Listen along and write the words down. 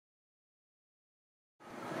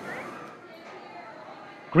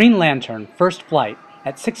Green Lantern First Flight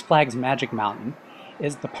at Six Flags Magic Mountain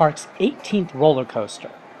is the park's 18th roller coaster,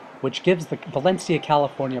 which gives the Valencia,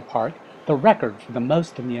 California park the record for the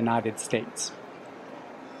most in the United States.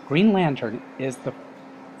 Green Lantern is the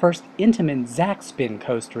first Intamin Zack Spin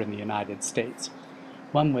coaster in the United States,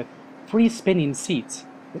 one with free spinning seats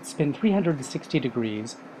that spin 360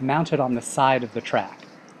 degrees mounted on the side of the track.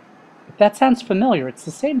 If that sounds familiar, it's the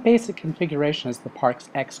same basic configuration as the park's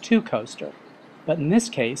X2 coaster, but in this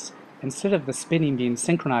case, instead of the spinning being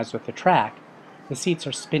synchronized with the track, the seats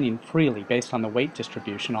are spinning freely based on the weight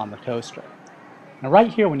distribution on the coaster. Now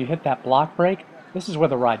right here, when you hit that block brake, this is where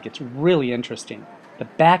the ride gets really interesting. The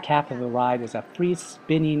back half of the ride is a free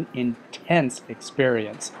spinning, intense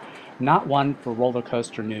experience, not one for roller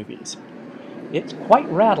coaster newbies. It's quite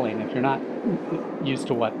rattling if you're not used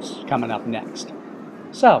to what's coming up next.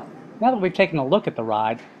 So, now that we've taken a look at the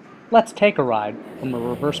ride, let's take a ride from a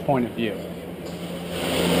reverse point of view.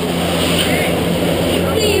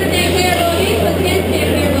 Please take care of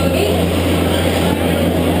me,